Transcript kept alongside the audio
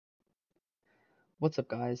What's up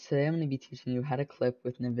guys, today I'm going to be teaching you how to clip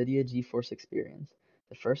with Nvidia GeForce Experience.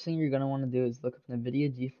 The first thing you're going to want to do is look up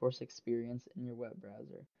Nvidia GeForce Experience in your web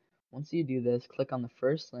browser. Once you do this, click on the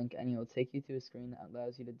first link and it will take you to a screen that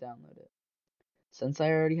allows you to download it. Since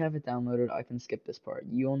I already have it downloaded, I can skip this part.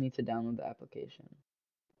 You will need to download the application.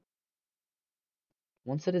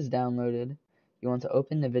 Once it is downloaded, you want to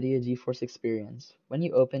open Nvidia GeForce Experience. When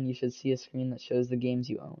you open, you should see a screen that shows the games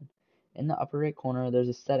you own. In the upper right corner, there's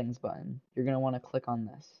a settings button. You're going to want to click on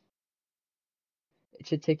this. It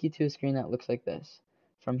should take you to a screen that looks like this.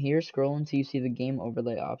 From here, scroll until you see the game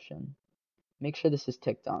overlay option. Make sure this is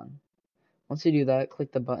ticked on. Once you do that,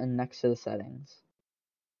 click the button next to the settings.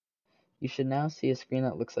 You should now see a screen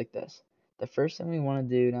that looks like this. The first thing we want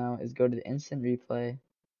to do now is go to the instant replay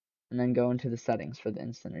and then go into the settings for the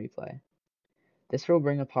instant replay. This will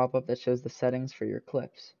bring a pop-up that shows the settings for your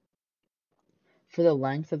clips. For the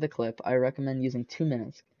length of the clip, I recommend using 2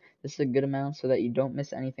 minutes. This is a good amount so that you don't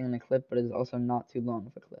miss anything in the clip, but it is also not too long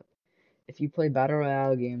of a clip. If you play Battle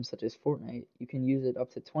Royale games such as Fortnite, you can use it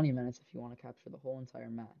up to 20 minutes if you want to capture the whole entire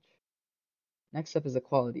match. Next up is the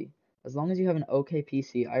quality. As long as you have an OK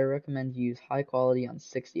PC, I recommend you use high quality on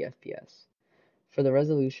 60 FPS. For the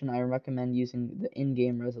resolution, I recommend using the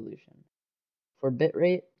in-game resolution. For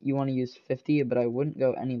bitrate, you want to use 50, but I wouldn't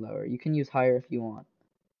go any lower. You can use higher if you want.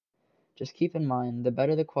 Just keep in mind, the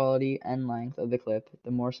better the quality and length of the clip,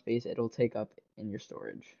 the more space it will take up in your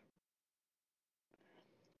storage.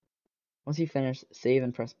 Once you finish, save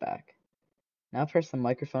and press back. Now press the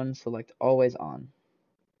microphone and select Always On.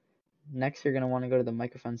 Next, you're going to want to go to the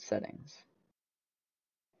microphone settings.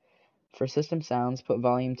 For system sounds, put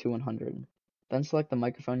volume to 100. Then select the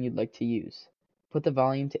microphone you'd like to use. Put the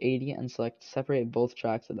volume to 80 and select Separate Both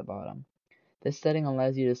Tracks at the bottom. This setting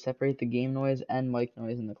allows you to separate the game noise and mic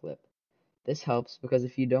noise in the clip. This helps because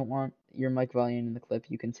if you don't want your mic volume in the clip,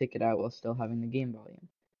 you can take it out while still having the game volume.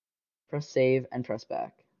 Press save and press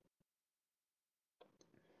back.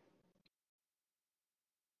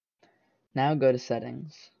 Now go to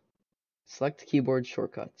settings. Select keyboard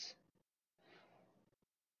shortcuts.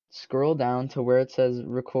 Scroll down to where it says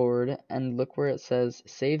record and look where it says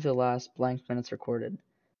save the last blank minutes recorded.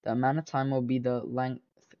 The amount of time will be the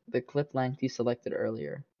clip length you selected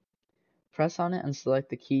earlier. Press on it and select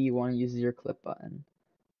the key you want to use as your clip button.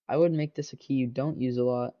 I would make this a key you don't use a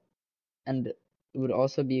lot, and it would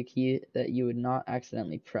also be a key that you would not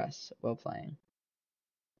accidentally press while playing.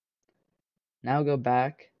 Now go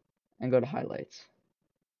back and go to highlights.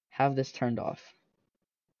 Have this turned off.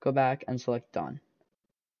 Go back and select done.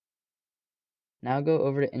 Now go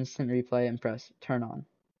over to instant replay and press turn on.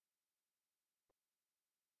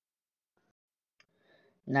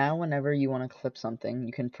 Now whenever you want to clip something,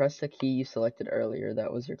 you can press the key you selected earlier,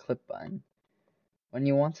 that was your clip button. When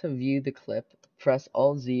you want to view the clip, press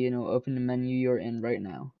Alt-Z and it will open the menu you're in right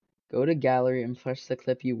now. Go to Gallery and press the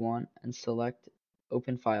clip you want and select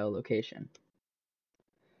Open File Location.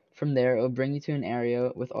 From there, it will bring you to an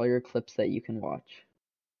area with all your clips that you can watch.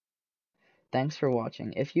 Thanks for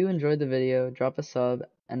watching. If you enjoyed the video, drop a sub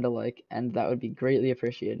and a like, and that would be greatly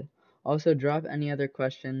appreciated. Also, drop any other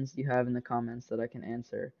questions you have in the comments that I can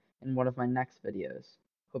answer in one of my next videos.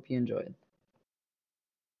 Hope you enjoyed.